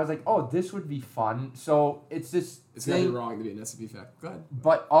 but I was like, oh, this would be fun. So it's this It's gonna be thing. wrong to be an SCP fact. Go ahead.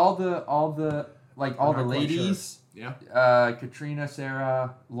 But all the like all I'm the not quite ladies. Yeah. Katrina,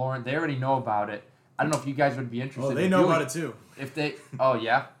 Sarah, Lauren, they already know about it. I don't know if you guys would be interested. Oh, they in know doing about it too. If they, oh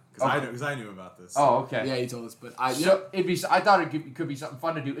yeah, Because I knew about this. oh okay. Yeah, he told us, but I. So it'd be. I thought it could be something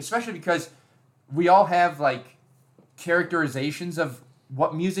fun to do, especially because we all have like characterizations of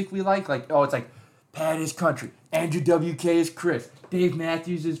what music we like. Like, oh, it's like Pat is country, Andrew WK is Chris, Dave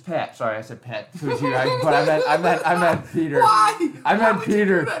Matthews is Pat. Sorry, I said Pat. But I meant Peter. Why? I Why meant would you do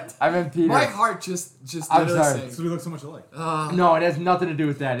Peter. that? I meant Peter. My heart just I'm literally sorry. sank. So we look so much alike. No, it has nothing to do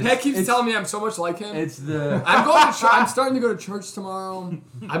with that. Pat keeps telling me I'm so much like him. It's the. I'm going to. I'm starting to go to church tomorrow.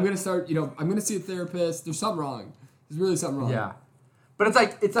 I'm gonna start. I'm gonna see a therapist. There's something wrong. There's really something wrong. Yeah, but it's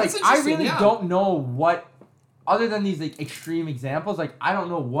like That's I interesting, really yeah. don't know what, other than these like extreme examples. Like I don't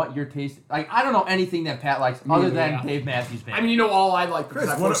know what your taste. Like I don't know anything that Pat likes other neither, than yeah. Dave Matthews Band. I mean, all I like because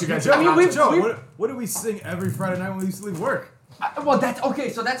Chris, I what, forced you guys. Joe, to we- Joe, what do we sing every Friday night when we used to leave work? Well, that's okay.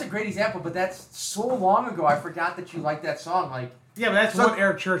 So that's a great example, but that's so long ago. I forgot that you liked that song. Like, Yeah, but that's So- one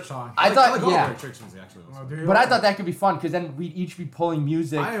Eric Church song. I like thought, all yeah, the church music actually. Oh, do you? but I thought that could be fun because then we'd each be pulling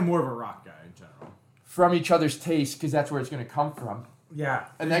music I am more of a rock guy in general. from each other's taste because that's where it's going to come from, Yeah.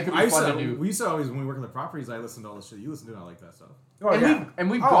 and that could I be used fun to, to do. we used to always, when we work on the properties, I listened to all the shit you listen to, and I like that stuff. Oh, and yeah.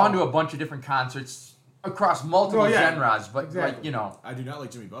 we've Oh. gone to a bunch of different concerts across multiple Oh, yeah. genres, but Exactly. like you know, I do not like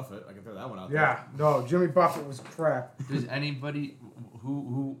Jimmy Buffett. I can throw that one out Yeah. No, Jimmy Buffett was crap. does anybody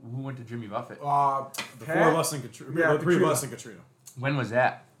who went to Jimmy Buffett? Uh, there. The Pat- four of us and Katrina. Yeah, the three of Katrina. us and Katrina. When was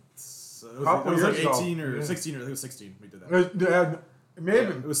that? So it was, Couple it was like years ago. 18 or Yeah. 16, or I think it was 16 we did that. Maybe.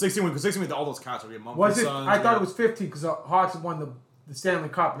 It was 16 when, 16 we did all those concerts. We had Mumford Was it? Sons, I we thought had- it was 15 because the Hawks won the Stanley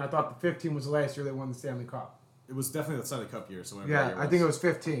Cup, and I thought the 15 was the last year they won the Stanley Cup. It was definitely the Stanley Cup year. So whatever Yeah, year I think it was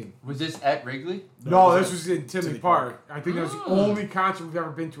 15. Was this at Wrigley? No, it this was in Tinley Tinley Park. I think that was the Oh. only concert we've ever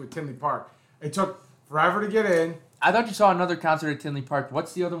been to at Tinley Park. It took forever to get in. I thought you saw another concert at Tinley Park.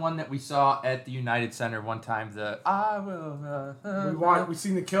 What's the other one that we saw at the United Center one time? The I will. We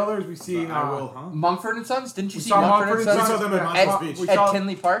seen the Killers. We seen. I will, huh? Mumford and Sons. Didn't you We see saw Mumford and We Sons saw them at Yeah. Montrose at, Beach. We at saw-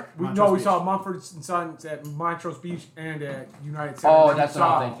 Tinley Park? We Montrose saw Beach. Mumford and Sons at Montrose Beach and at United Center. Oh, Then we that's what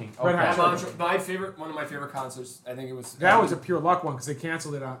saw I'm thinking. Red Okay. Hot Chili Peppers. One of my favorite concerts. I think it was. That was a pure luck one because they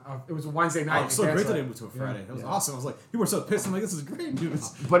canceled it on. It was a Wednesday night. Oh, it was so They great that canceled they it. moved to a Friday. It was Yeah. awesome. I was like, people were so pissed. I'm like, this is great news.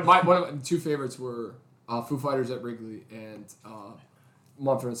 But one of my two favorites were Foo Fighters at Wrigley and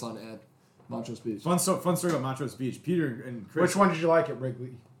Mumford and Son at Montrose Beach. Fun story about Montrose Beach. Peter and Chris. Which one did you like at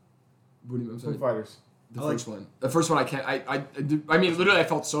Wrigley? What do you mean? I'm sorry. Foo Fighters. The I like- first one. The first one I can't. I mean, literally, I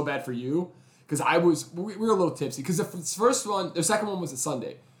felt so bad for you because we were a little tipsy. Because the first one, the second one was a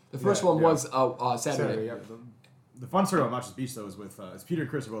Sunday. The first Yeah, one yeah. was Saturday. yeah. The fun story about Montrose Beach though is with is Peter and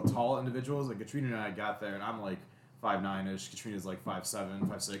Chris are both tall individuals. Like Katrina and I got there, and I'm like 5'9" Katrina's like 5'7",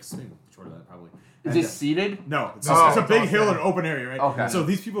 5'6", maybe shorter than that probably. Is And, this seated? no, it's, No, it's a big it's hill not. and an open area, right? Okay. So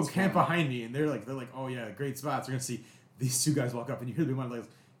these people camp behind me, and they're like, oh yeah, great spots. We're gonna see these two guys walk up, and you hear the one like,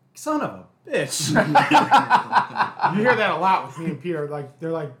 son of a bitch. You hear that a lot with me and Peter. Like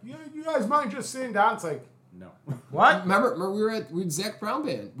they're like, you guys mind just sitting down? It's like, No. What? Remember we had Zach Brown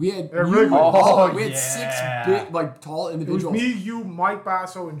band. We had They're really good. we had 6 big tall It was individuals. me, you, Mike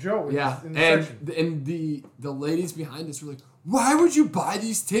Basso, and Joe. Yeah, In the and section. the ladies behind us were like, "Why would you buy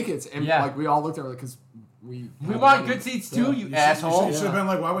these tickets?" And Yeah. we all looked at her because we want good seats too, you asshole. You should have been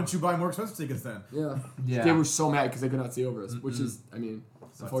like, why wouldn't you buy more expensive tickets then? Yeah. They were so mad because they could not see over us, which is, I mean,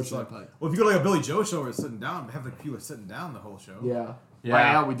 unfortunate. Sucks. But Well, if you go to like a Billy Joe show where it's sitting down, have like people sitting down the whole show. yeah,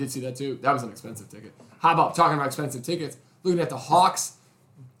 Yeah. we did see that too. That was an expensive ticket. How about talking about expensive tickets? Looking at the Hawks,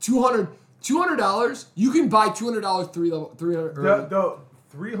 $200. You can buy $200 300. The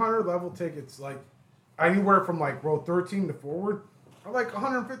 300 level tickets, like anywhere from like row 13 to forward, are like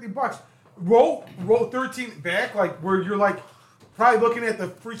 $150. Row 13 back, like where you're like probably looking at the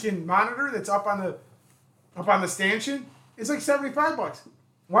freaking monitor that's up on the stanchion, it's like $75.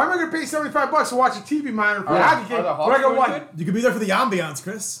 Why am I gonna pay $75 to watch a TV monitor for a hockey game? Are the When I Hawks go doing watch? good? You could be there for the ambiance,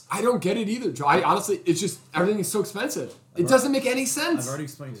 Chris. I don't get it either, Joe. I honestly, it's just everything is so expensive. It doesn't make any I've sense. already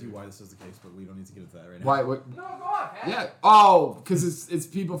explained to you why this is the case, but we don't need to get into that right now. Why? What? No, go on, Pat. Yeah. Oh, because it's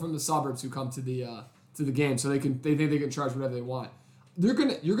people from the suburbs who come to the game, so they think they can charge whatever they want. You're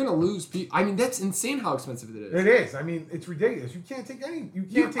gonna lose people. I mean, that's insane how expensive it is. It is. I mean, it's ridiculous. You can't take any. You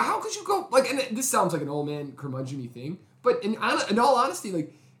can't take. How could you go like? And this sounds like an old man curmudgeon-y thing, but in all honesty,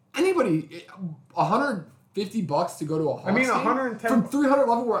 like anybody, $150 to go to a Hawks I mean, game 110 from 300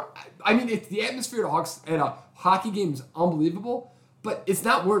 level. Where I mean, it's the atmosphere at Hawks at a hockey game is unbelievable, but it's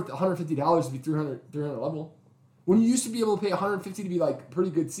not worth $150 to be 300 level. When you used to be able to pay $150 to be like pretty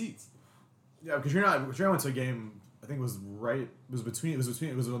good seats. Yeah, because I went to a game. I think it was right. It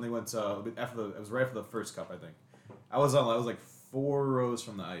was when they went after it was right after the first cup. I think I was like 4 rows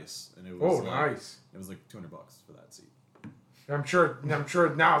from the ice, and it was nice. It was like $200 for that seat. I'm sure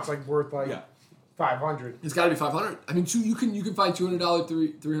now it's like worth like Yeah. 500. It's got to be $500. I mean, you can find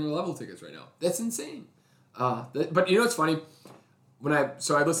 $200 300 level tickets right now. That's insane. But you know what's funny?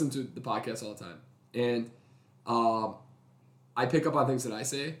 I listen to the podcast all the time, and I pick up on things that I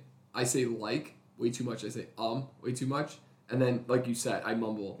say. I say like way too much. I say way too much, and then like you said, I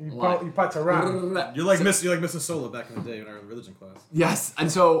mumble a lot. You putz around. You're like Mrs. Sola back in the day in our religion class. Yes,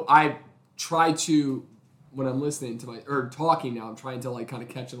 and so I try to, when I'm listening to talking now, I'm trying to like kind of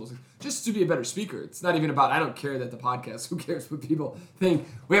catch those things, just to be a better speaker. It's not even about, I don't care that the podcast, who cares what people think.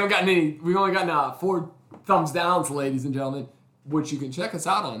 We've only gotten 4 thumbs downs, ladies and gentlemen, which you can check us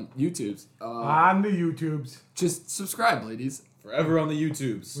out on YouTube's. On the YouTubes. Just subscribe, ladies. Forever on the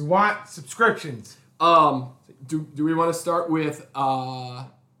YouTubes. We want subscriptions. Do we want to start with,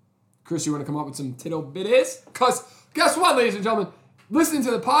 Chris, you want to come up with some tittle bitties? Because guess what, ladies and gentlemen? Listening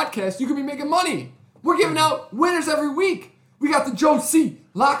to the podcast, you could be making money. We're giving out winners every week. We got the Joe C.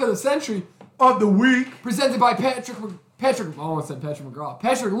 Lock of the Century Of the week. presented by Patrick McGraw.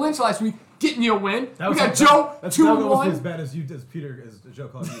 Patrick Lynch last week getting you a win. We got That Joe was as 2-1. bad as Peter as Joe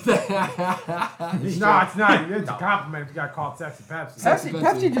called you. No, it's not. It's a compliment if you got called Sexy Pepsi.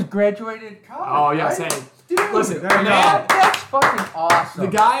 Pepsi just graduated college. Oh yes, right? hey. Dude, Listen, there you man, that's fucking awesome.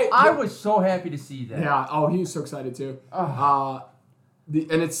 The guy- I was so happy to see that. Yeah. Oh, he was so excited too.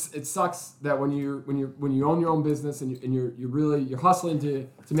 And it sucks that when you own your own business and you're hustling to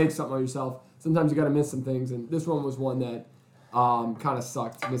make something of yourself. Sometimes you got to miss some things, and this one was one that kind of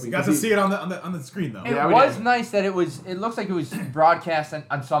sucked. We got to see it on the screen though. It Yeah, we was did. nice that it looks like it was broadcast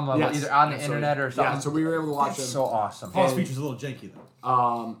on some level, Yes. either on the Yeah, internet or something. Yeah, so we were able to watch That's it. so awesome. Paul's feature's a little janky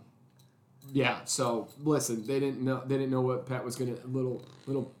though. Yeah, so listen, they didn't know what Pat was gonna little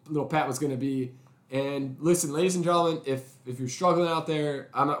Pat was gonna be. And listen, ladies and gentlemen, if you're struggling out there,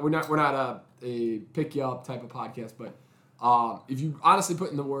 we're not a pick you up type of podcast, but if you honestly put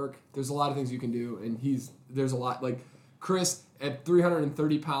in the work, there's a lot of things you can do, and there's a lot like Chris at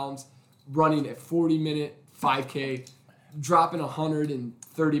 330 pounds, running a 40-minute 5K, dropping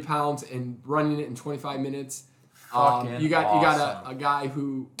 130 pounds and running it in 25 minutes. Fucking You got awesome. a guy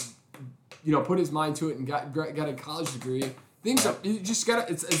who put his mind to it and got a college degree. Things are, you just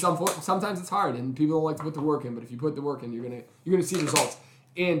gotta. It's unfortunate. Sometimes it's hard, and people don't like to put the work in. But if you put the work in, you're gonna see results.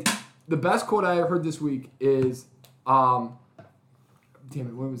 And the best quote I heard this week is, damn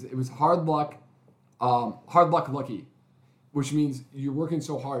it, what was it? It was hard luck lucky, which means you're working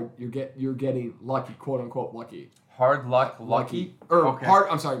so hard, you're getting lucky, quote unquote lucky. Hard luck, lucky. Or Okay. hard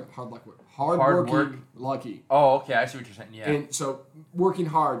luck. Hard Hard working, work. lucky. Oh, okay. I see what you're saying. Yeah. And so working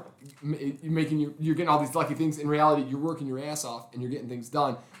hard, you're getting all these lucky things. In reality, you're working your ass off and you're getting things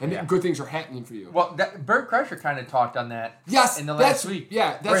done, and Yeah. good things are happening for you. Well, Bert Kreischer kind of talked on that. Yes, in the that's- last week.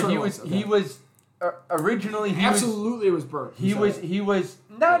 yeah, that's where what he it was. was, He okay. was originally. He Absolutely, it was Bert. He was. He was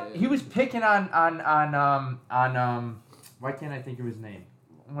not. Yeah. He was picking on. Why can't I think of his name?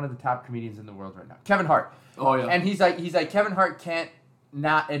 one of the top comedians in the world right now, Kevin Hart. Oh yeah. And he's like Kevin Hart can't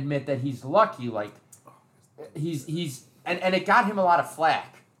not admit that he's lucky. Like he's and it got him a lot of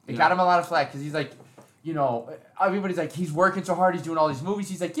flack. It got him a lot of flack because he's like, you know, everybody's like he's working so hard, he's doing all these movies.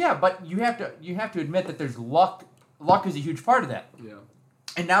 He's like, yeah, but you have to admit that there's luck. Luck is a huge part of that. Yeah.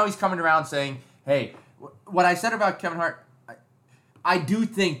 And now he's coming around saying, hey, what I said about Kevin Hart, I do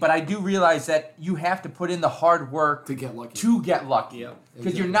think, but I do realize that you have to put in the hard work To get lucky.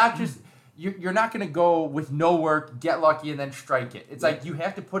 Because you're not just you're not going to go with no work, get lucky, and then strike it. It's like you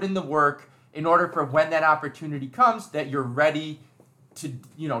have to put in the work in order for when that opportunity comes that you're ready to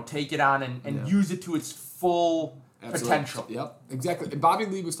take it on and use it to its full potential. Yep, exactly. And Bobby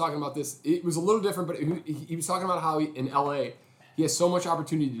Lee was talking about this. It was a little different, but he was talking about how in LA he has so much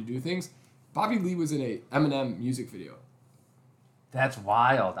opportunity to do things. Bobby Lee was in a Eminem music video. That's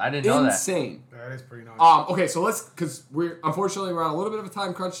wild. I didn't know that. Insane. That is pretty nice. Okay, so because we're on a little bit of a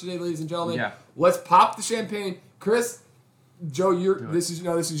time crunch today, ladies and gentlemen. Yeah. Let's pop the champagne, Chris. Joe, this is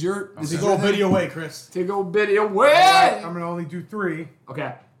your Take a your video away, Chris. Take a video away. I'm gonna only do 3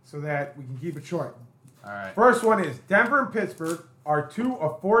 Okay. so that we can keep it short. All right. First one is Denver and Pittsburgh are 2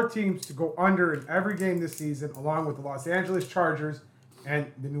 of 4 teams to go under in every game this season, along with the Los Angeles Chargers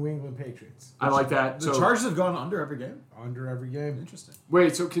and the New England Patriots. I like that. The Chargers have gone under every game. Under every game. Interesting.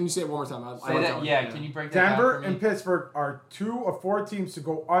 Wait, so can you say it one more time? Say that, yeah, can you break that Denver down for me? and Pittsburgh are 2 of 4 teams to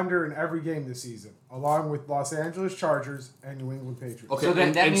go under in every game this season, along with Los Angeles Chargers and New England Patriots. Okay, So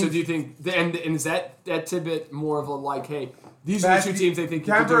then that so means- do you think, and is that tidbit more of a like, hey, these are the 2 teams they think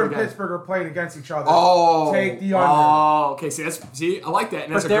you could do Denver it and again? Pittsburgh are playing against each other. Oh, Take the under. Oh, okay. See, I like that,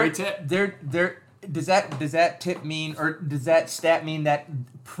 and that's a great tip. Does that tip mean, or does that stat mean that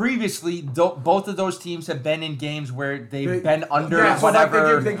previously both of those teams have been in games where they've been under Yeah, so like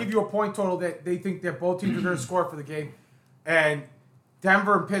whatever? they give you a point total that they think that both teams are going to score for the game, and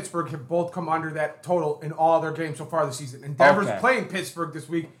Denver and Pittsburgh have both come under that total in all their games so far this season. And Denver's playing Pittsburgh this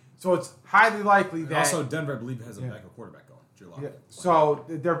week, so it's highly likely that. And also, Denver, I believe, has a backup quarterback going. Drew Lock. Yeah, so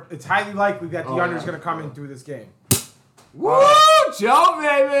it's highly likely that the under is going to come in through this game. Woo, Joe,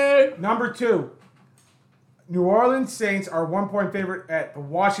 baby! Number 2, New Orleans Saints are 1-point favorite at the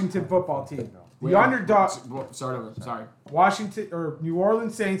Washington football team. The underdog. Sorry. New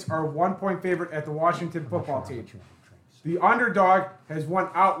Orleans Saints are 1-point favorite at the Washington football team. The underdog has won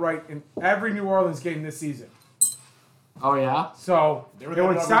outright in every New Orleans game this season. Oh yeah. So They were it the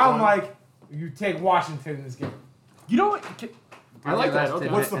would number sound 1. like you take Washington in this game. You know what? I like that. Okay.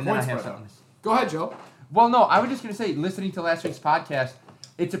 What's the And then point I have spread, something. Go ahead, Joe. Well, no, I was just gonna say, listening to last week's podcast,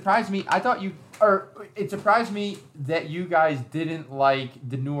 it surprised me. It surprised me that you guys didn't like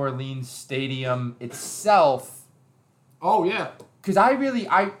the New Orleans stadium itself. Oh yeah. Because I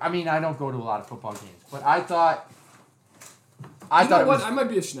mean, I don't go to a lot of football games, but I thought You know it what? was. I might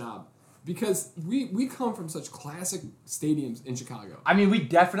be a snob because we come from such classic stadiums in Chicago. I mean, we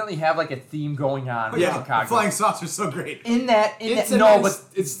definitely have like a theme going on with Yeah, Chicago. the Flying Saucer's so great. But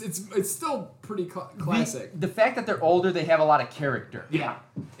it's still pretty classic. The fact that they're older, they have a lot of character. Yeah,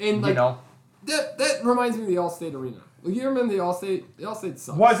 and You like know, that reminds me of the Allstate Arena. Like you remember the Allstate? The Allstate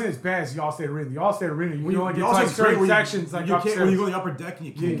sucks. Wasn't as bad as the Allstate Arena. The Allstate Arena, you can only get Also, like it's great certain when sections like you can't, upstairs. when you go to the upper deck and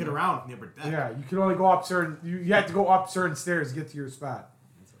you can't get around from the upper deck. Yeah, you can only go up certain. You have to go up certain stairs to get to your spot.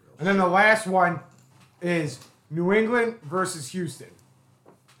 And then the last one is New England versus Houston.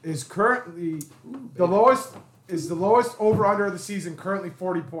 Is currently the lowest over under of the season. Currently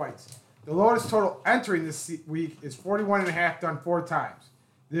 40 points. The lowest total entering this week is 41.5 done 4 times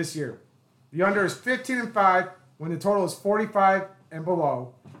this year. The under is 15-5 when the total is 45 and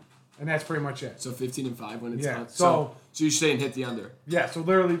below, and that's pretty much it. So 15-5 when it's Yeah, on. so you're saying hit the under. Yeah, so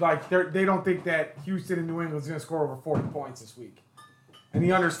literally, like, they don't think that Houston and New England's going to score over 40 points this week. And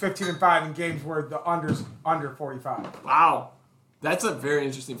the under's 15-5 in games where the under's under 45. Wow, that's a very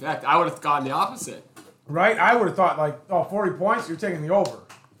interesting fact. I would have gone the opposite. Right? I would have thought, like, 40 points, you're taking the over.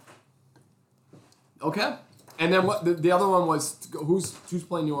 Okay, and then what? The other one was who's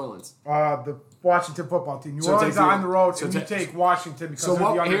playing New Orleans? The Washington football team. New So Orleans take the- on the road, so and you ta- take Washington because So they're the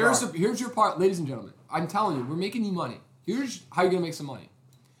what? underdog. Here's your part, ladies and gentlemen. I'm telling you, we're making you money. Here's how you're gonna make some money.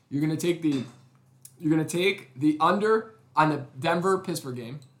 You're gonna take the under on the Denver-Pittsburgh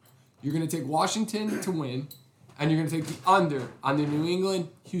game. You're gonna take Washington to win, and you're gonna take the under on the New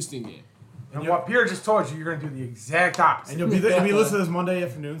England-Houston game. And what Pierre just told you, you're going to do the exact opposite. And you'll be listening to this Monday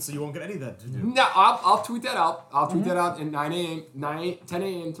afternoon, so you won't get any of that to do. No, I'll tweet that out. I'll tweet that out at 10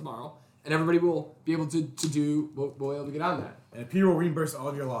 a.m. tomorrow, and everybody will be able to do. We'll be able to get on that. And Peter will reimburse all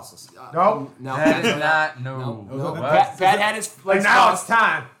of your losses. Nope. No, that is that's not no. No, What? Pat had his Like legs now it's crossed.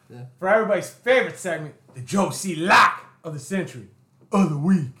 time for everybody's favorite segment, the Joe C. Lock of the century. of the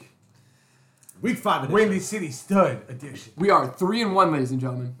week. Week 5 edition. Windy City Stud edition. We are 3-1, ladies and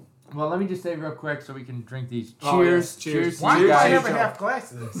gentlemen. Well, let me just say real quick so we can drink these. Oh, Cheers. yes. Cheers. To Why you do I guys. have a half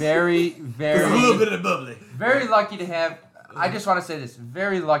glass of this? Very, A little bit of bubbly. very lucky to have. I just want to say this.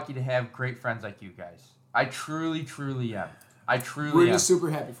 Very lucky to have great friends like you guys. I truly, truly am. I truly We're am. just super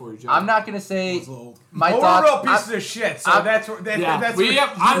happy for you, Joe. I'm not gonna say It's old. my We're thoughts. real pieces of shit, so I'm- that's what. That's we what,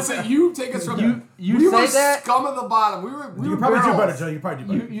 have, honestly, you take us from You we say were that? scum of the bottom. We were You probably do barrels. better, Joe. You probably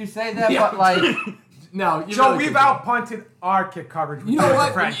do better. You say that, Yeah. but like No, you Joe, really we've could. outpunted our kick coverage. With You know your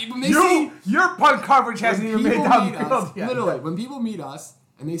what? friend. When they see- Your punt coverage hasn't When even made people down meet the field us, yet. literally, when people meet us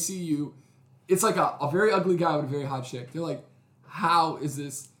and they see you, it's like a very ugly guy with a very hot chick. They're like, how is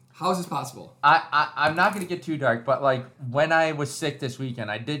this possible? I'm not gonna get too dark, but like when I was sick this weekend,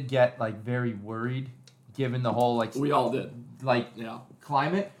 I did get like very worried, given the whole like We all did. like Yeah.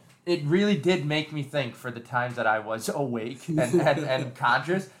 climate. It really did make me think for the times that I was awake and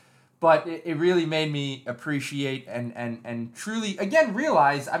conscious. But it really made me appreciate and truly again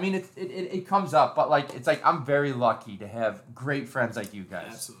realize. I mean, it comes up, but like it's like I'm very lucky to have great friends like you guys.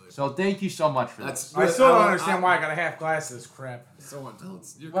 Absolutely. So thank you so much for That's this. I still don't understand why I got a half glass of this crap. So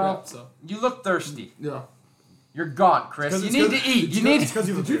it's your Well, crap, so you look thirsty. yeah. You're gaunt, Chris. You It's need 'cause- to eat. it's You 'cause- need. It's because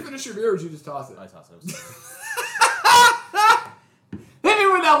you Did you finish your beer or did you just toss it? I toss it. Hit me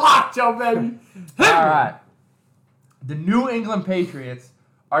with that lockjaw, baby. All right. The New England Patriots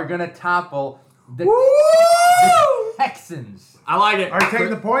are gonna topple the Texans. I like it. Are you taking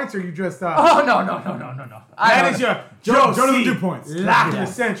the points or you just Oh no. That is your Joe doesn't C. do points. Lock of Yeah.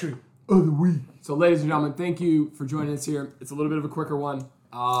 the century of the week. So, ladies and gentlemen, thank you for joining us here. It's a little bit of a quicker one.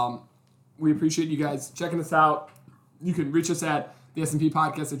 We appreciate you guys checking us out. You can reach us at the S&P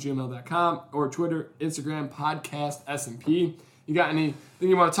Podcast at gmail.com or Twitter, Instagram, Podcast S&P. You got anything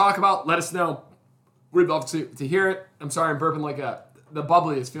you want to talk about? Let us know. We'd love to hear it. I'm sorry I'm burping like the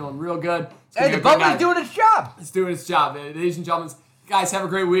bubbly is feeling real good. It's gonna Hey, be the a good bubbly's night. doing its job. It's doing its job. Ladies and gentlemen, guys, have a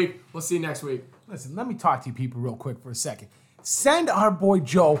great week. We'll see you next week. Listen, let me talk to you people real quick for a second. Send our boy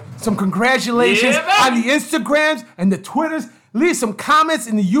Joe some congratulations Yeah, on the Instagrams and the Twitters. Leave some comments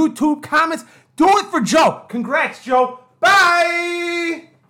in the YouTube comments. Do it for Joe. Congrats, Joe. Bye.